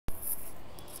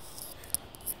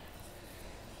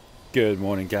Good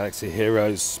morning, Galaxy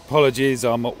Heroes. Apologies,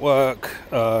 I'm at work,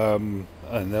 and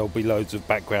there'll be loads of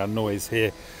background noise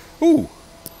here. Ooh!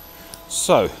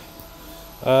 So,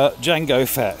 Jango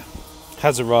Fett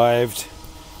has arrived.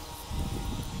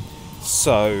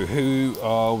 So, who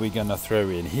are we going to throw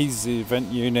in? He's the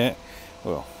event unit.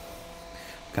 Well,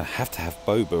 going to have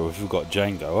Boba if we've got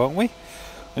Jango, aren't we?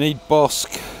 I need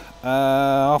Bosk.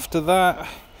 After that,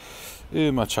 who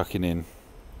am I chucking in?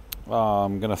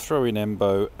 I'm going to throw in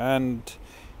Embo and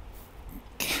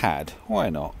Cad. Why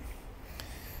not?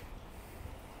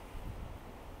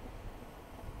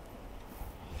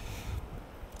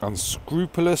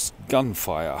 Unscrupulous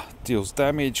gunfire deals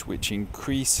damage which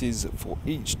increases for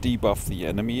each debuff the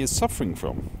enemy is suffering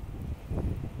from.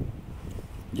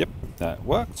 Yep, that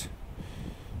worked.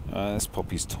 Let's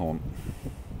pop his taunt.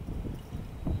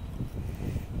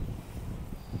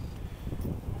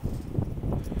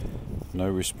 No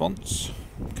response.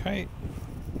 Okay.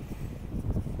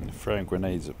 They're throwing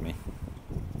grenades at me.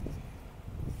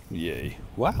 Yay.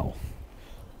 Wow.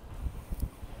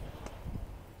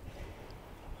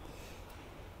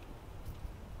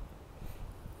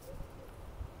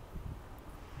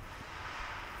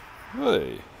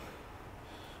 Hey.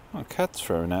 My cat's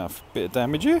throwing out a bit of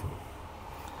damage here.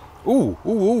 Ooh, ooh,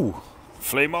 ooh.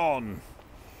 Flame on.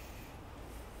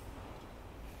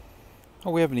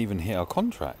 Oh, we haven't even hit our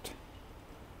contract.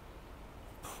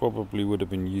 Probably would have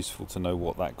been useful to know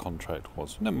what that contract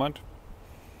was. Never mind.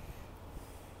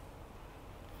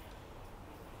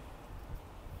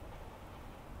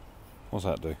 What's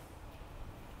that do?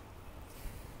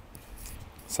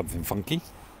 Something funky?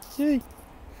 Yay!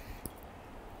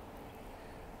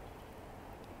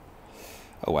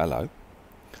 Oh, hello.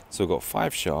 So we've got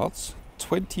 5 shards,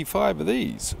 25 of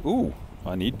these. Ooh,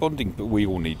 I need bonding, but we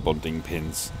all need bonding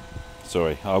pins.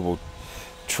 Sorry, I will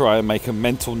try and make a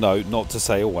mental note not to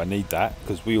say, oh, I need that,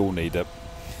 because we all need it.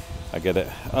 I get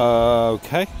it.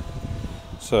 Okay.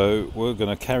 So we're going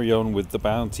to carry on with the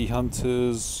bounty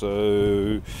hunters.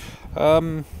 So,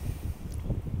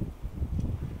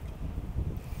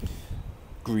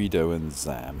 Greedo and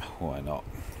Zam. Why not?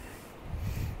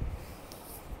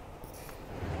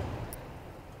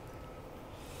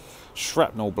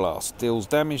 Shrapnel blast deals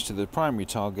damage to the primary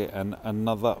target and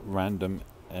another random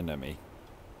enemy.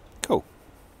 Cool.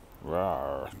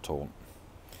 Rawr, taunt.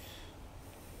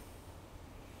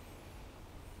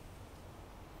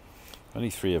 Only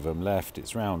 3 of them left.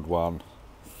 It's round 1.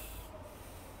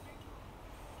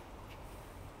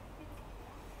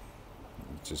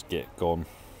 Just get gone.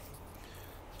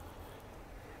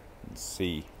 And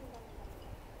see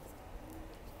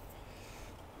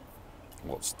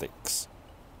what sticks.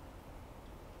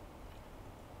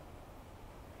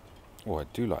 Oh, I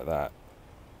do like that.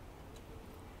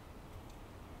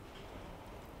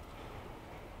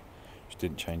 She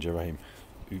didn't change her aim.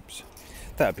 Oops.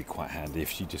 That'd be quite handy if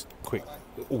she just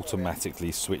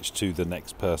automatically switched to the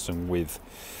next person with...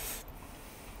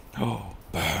 Oh,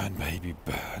 burn, baby,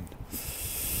 burn.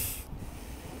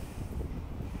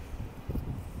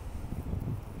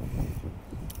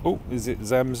 Oh, is it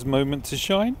Zam's moment to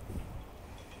shine?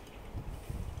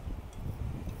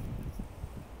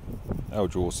 Oh,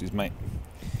 horses, mate.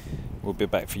 We'll be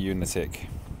back for you in a tick.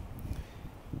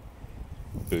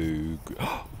 Boo.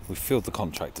 We filled the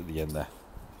contract at the end there.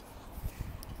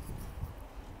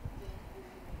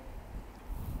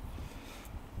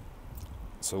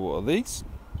 So what are these?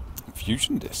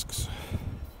 Fusion discs.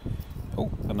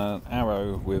 Oh, and an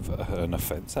arrow with an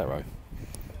offense arrow.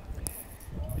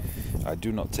 I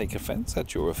do not take offense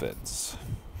at your offense.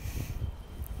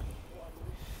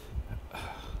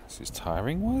 This is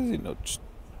tiring. Why is it not just...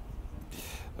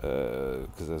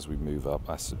 because as we move up,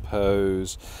 I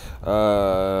suppose.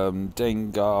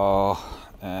 Dengar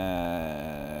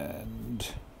and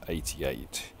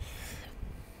 88.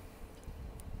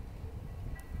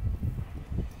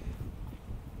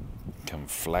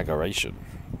 Conflagration.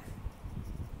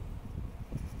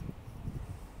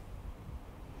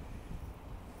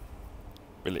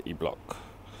 Ability block.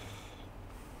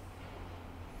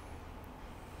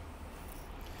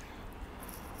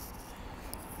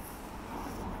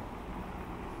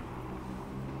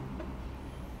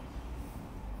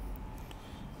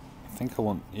 I think I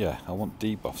want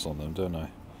debuffs on them, don't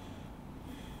I?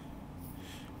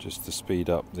 Just to speed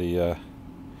up the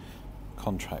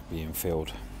contract being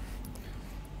filled.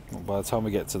 Well, by the time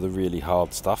we get to the really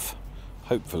hard stuff,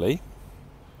 hopefully,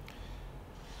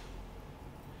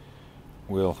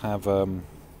 we'll have a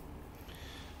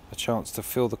chance to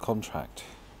fill the contract.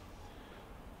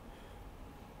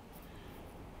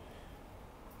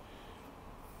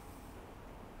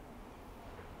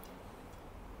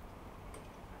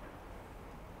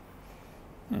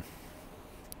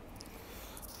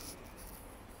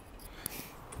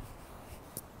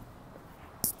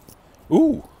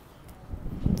 Ooh!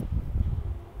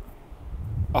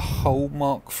 A whole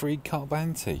Mark III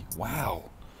Carbanti. Wow!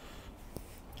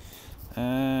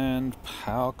 And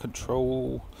power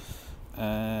control.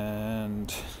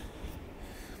 And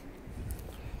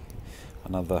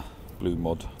another blue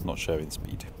mod, not showing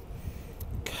speed.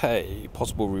 Okay,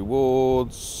 possible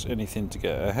rewards. Anything to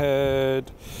get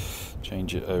ahead.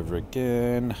 Change it over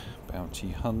again.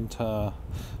 Bounty Hunter.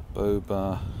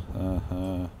 Boba.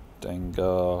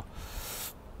 Dengar.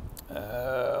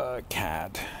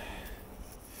 CAD.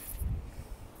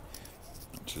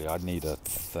 Actually, I need a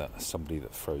somebody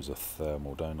that throws a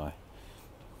thermal, don't I?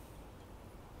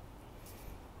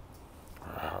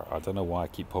 I don't know why I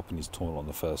keep popping his taunt on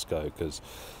the first go, because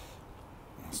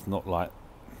it's not like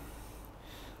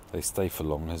they stay for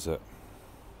long, is it?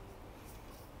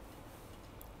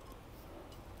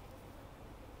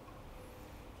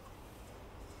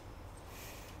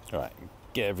 Alright,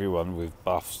 get everyone with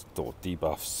buffs or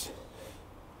debuffs.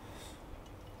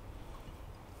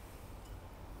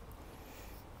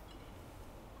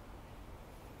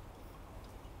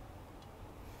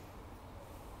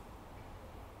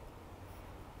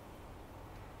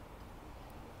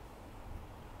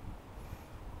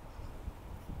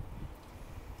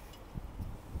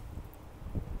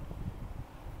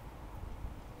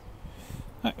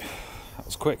 Right, that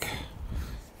was quick.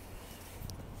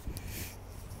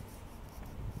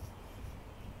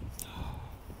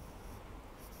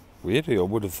 Weirdly, I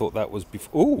would have thought that was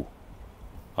before. Ooh!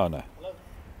 Oh no.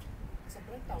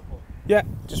 Yeah,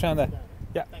 just round there.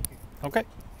 Yeah. Okay.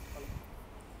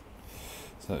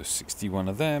 So 61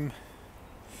 of them.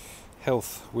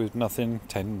 Health with nothing.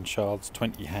 10 shards,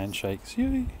 20 handshakes.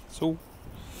 Yay! It's all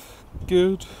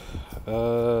good.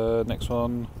 Next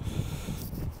one.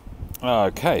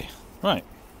 Okay. Right.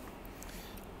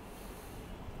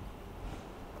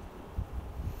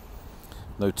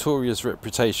 Notorious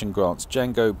reputation grants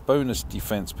Django bonus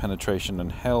defense, penetration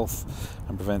and health,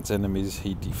 and prevents enemies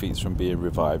he defeats from being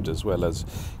revived, as well as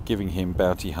giving him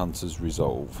bounty hunter's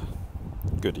resolve.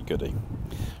 Goody goody.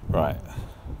 Right.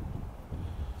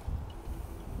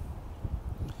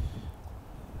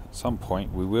 At some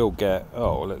point we will get...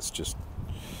 Oh, let's just...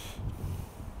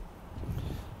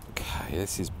 Okay,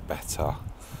 this is better.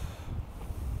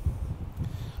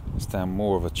 Stand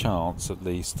more of a chance, at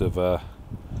least, of...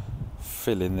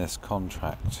 fill in this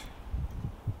contract.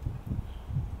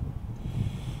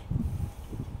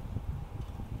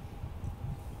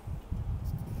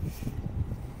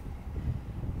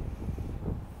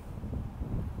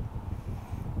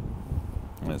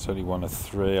 It's only one of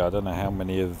 3. I don't know how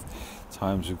many of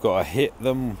times we've got to hit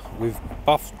them with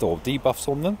buffed or debuffs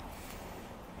on them.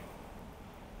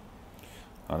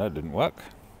 Oh, that didn't work.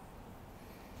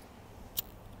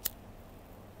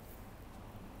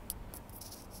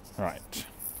 Right.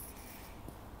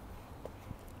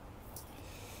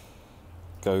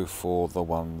 Go for the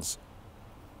ones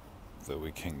that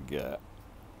we can get.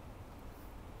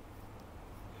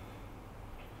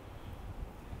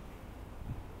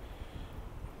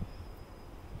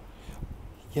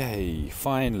 Yay,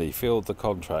 finally filled the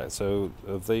contract. So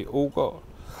have they all got...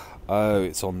 Oh,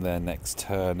 it's on their next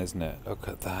turn, isn't it? Look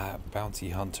at that.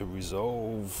 Bounty Hunter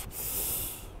resolve.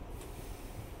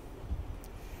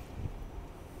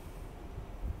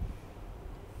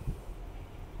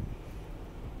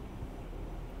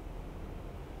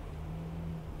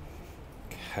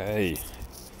 Okay.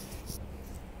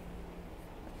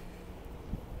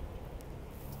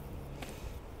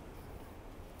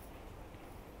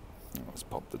 Let's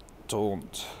pop the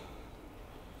taunt.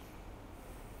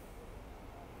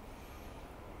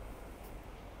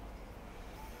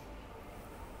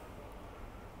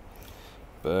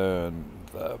 Burn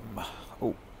them.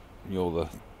 Oh, you're the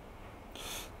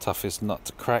toughest nut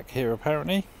to crack here,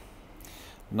 apparently.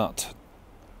 Nut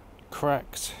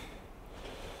cracked.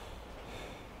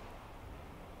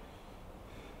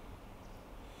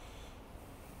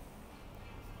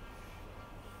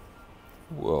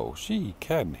 Whoa, she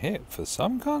can hit for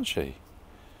some, can't she?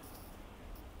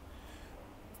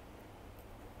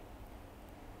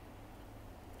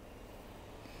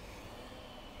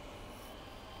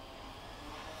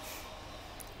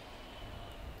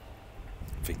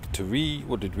 Victory.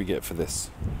 What did we get for this?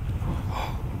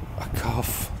 A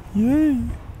cuff. Yay!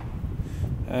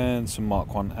 And some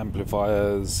Mark 1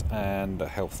 amplifiers and a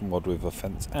health mod with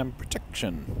offense and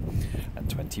protection. And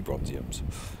 20 bronziums.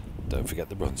 Don't forget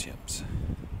the bronziums.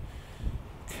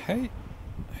 Okay.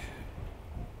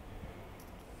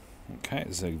 Okay,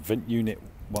 it's a vent unit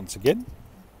once again.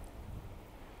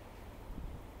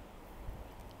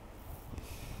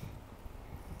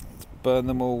 burn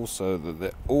them all so that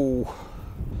they're all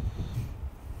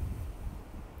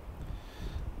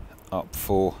up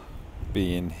for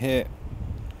being hit.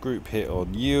 Group hit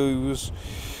on use,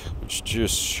 which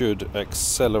just should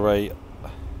accelerate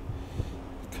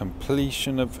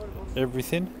completion of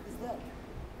everything.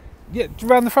 Yeah,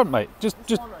 around the front, mate. Just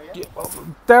yeah,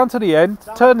 down to the end.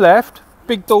 Turn left.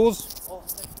 Big doors.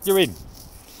 You're in.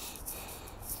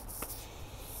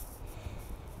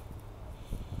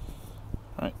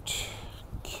 Right.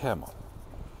 Come on.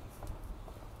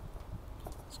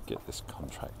 Let's get this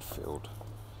contract filled.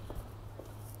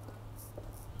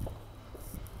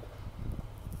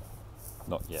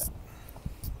 Not yet.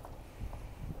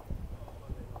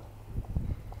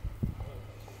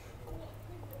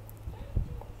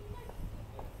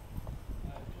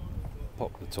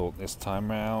 Pop the torque this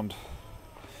time round.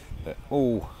 They're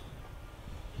all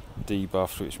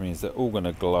debuffed, which means they're all going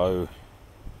to glow.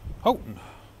 Oh!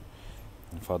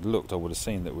 If I'd looked, I would have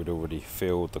seen that we'd already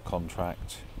filled the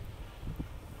contract.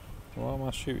 Why am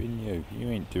I shooting you? You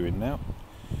ain't doing that.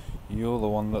 You're the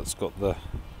one that's got the...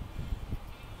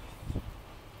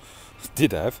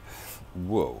 Did have.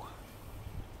 Whoa.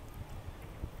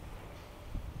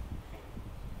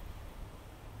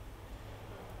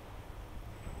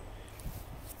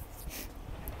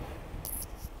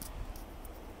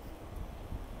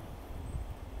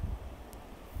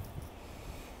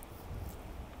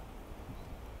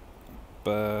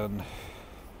 Burn.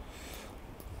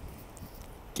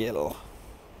 Gill.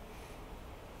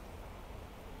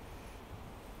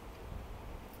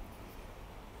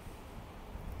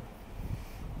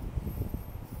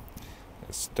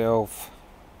 Stealth.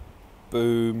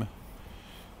 Boom.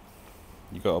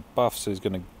 You got a buff, so he's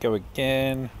going to go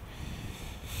again.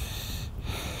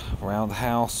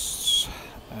 Roundhouse.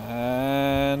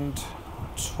 And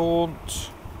taunt.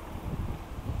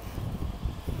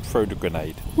 Throw the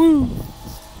grenade. Woo!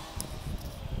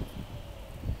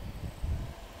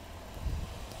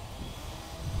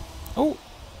 Oh,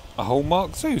 a whole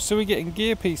Mark II. So we're getting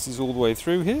gear pieces all the way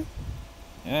through here.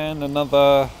 And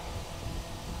another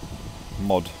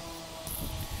mod.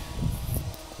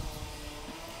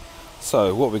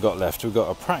 So what we got left? We've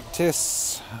got a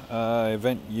practice,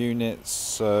 event units.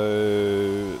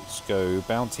 So let's go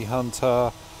Bounty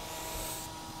Hunter,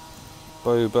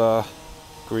 Boba,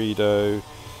 Greedo,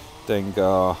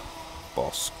 Dengar,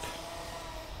 Bosk.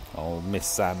 I'll miss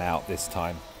Sam out this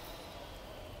time.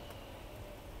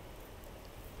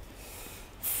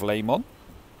 Flame on.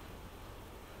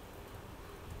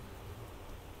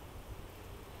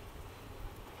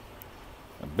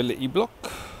 Ability block.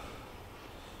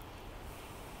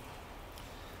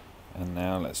 And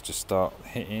now let's just start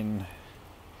hitting.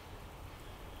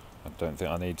 I don't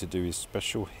think I need to do his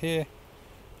special here.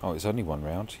 Oh, it's only one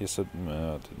round. Yes, it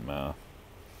didn't matter.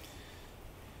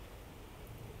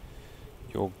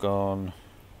 You're gone.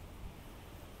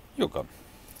 You're gone.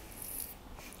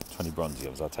 20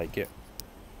 bronzios, I'll take it.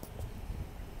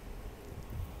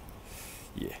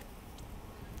 Yeah.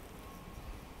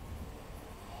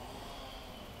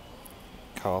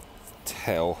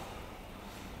 Cartel.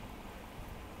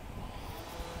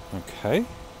 Okay.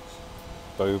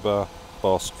 Boba,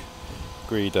 Bosk,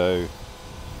 Greedo,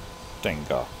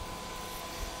 Dengar.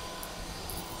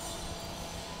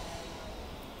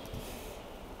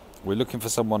 We're looking for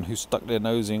someone who stuck their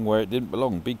nose in where it didn't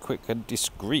belong. Be quick and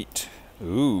discreet.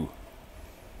 Ooh.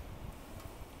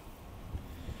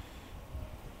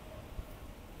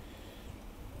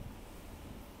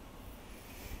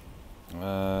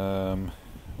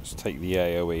 Let's take the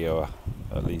AoE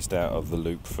at least out of the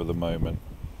loop for the moment.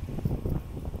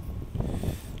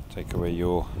 Take away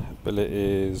your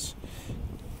abilities.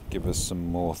 Give us some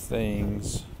more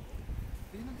things.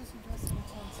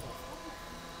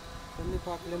 Unit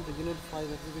 5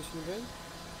 execution ray.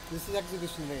 This is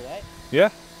execution ray, right? Yeah?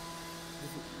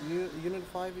 Unit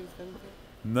 5 is Templar?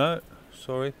 No,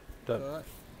 sorry.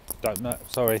 Don't know,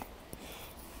 sorry.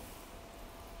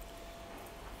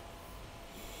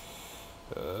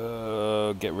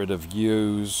 Get rid of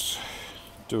use.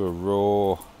 Do a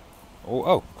raw.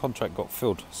 Oh, contract got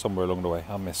filled somewhere along the way.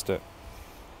 I missed it.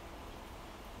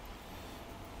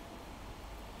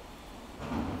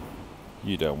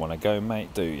 You don't want to go,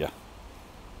 mate, do you?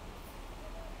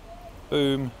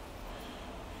 Boom.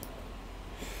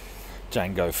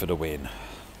 Django for the win.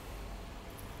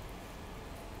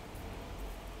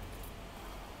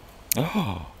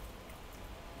 Oh,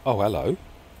 hello.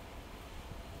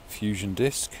 Fusion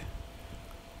disc.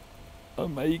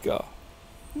 Omega.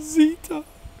 Zeta.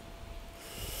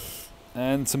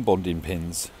 And some bonding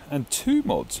pins. And 2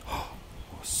 mods.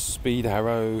 Speed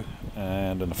arrow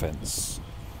and an offense.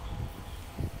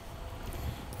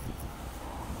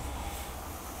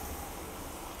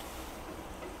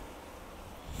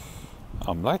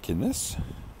 I'm liking this.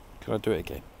 Can I do it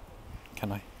again?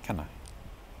 Can I? Can I?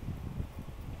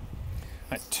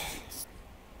 Right.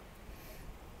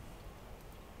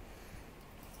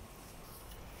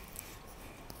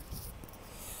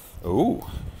 Ooh.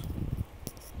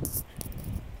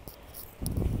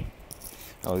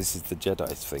 Oh, this is the Jedi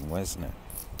thing, wasn't it?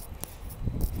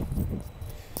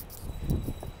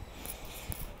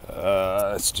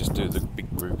 Let's just do the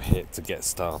big group hit to get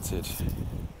started.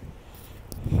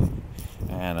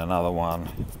 And another one.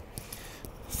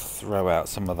 Throw out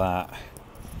some of that.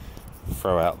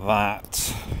 Throw out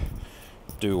that.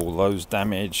 Do all those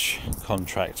damage.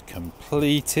 Contract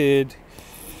completed.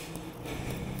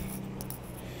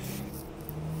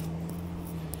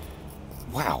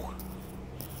 Wow.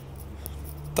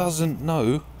 Doesn't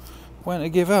know when to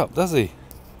give up, does he?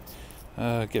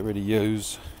 Get rid of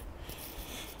yous.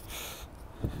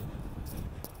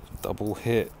 Double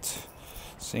hit.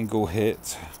 Single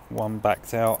hit. One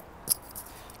backed out.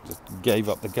 Just gave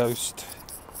up the ghost.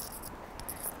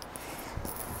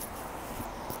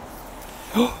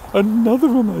 Another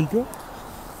Omega.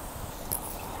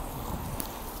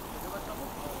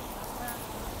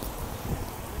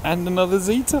 And another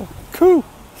Zeta. Cool.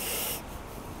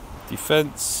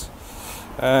 Defense.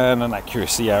 And an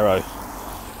accuracy arrow.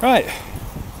 Right.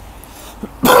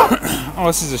 Oh,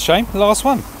 this is a shame. Last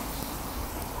one.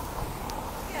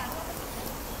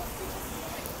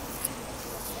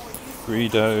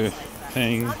 Greedo.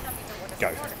 Ping.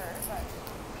 Go.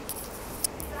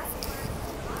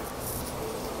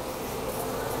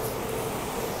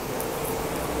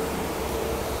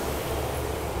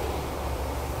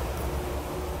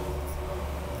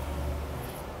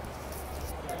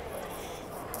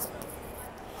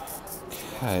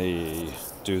 Okay,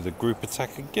 do the group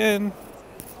attack again.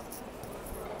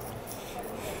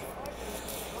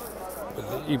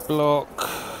 Ability block.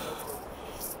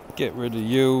 Get rid of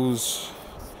Yules.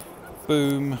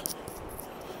 Boom.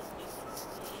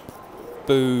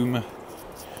 Boom.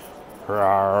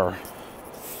 Rawr.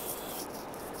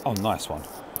 Oh, nice one.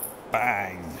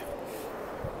 Bang.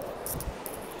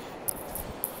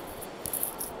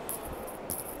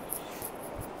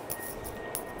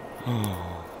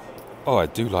 Oh, I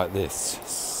do like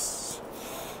this.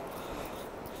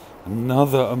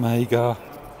 Another Omega.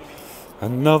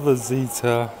 Another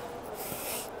Zeta.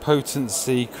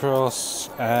 Potency cross.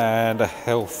 And a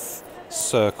health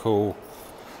circle.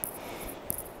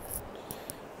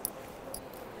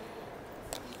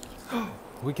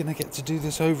 We're going to get to do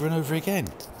this over and over again.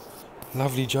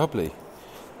 Lovely jubbly.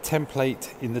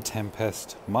 Template in the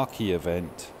Tempest. Marquee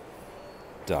event.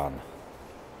 Done.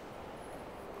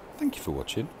 Thank you for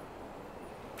watching.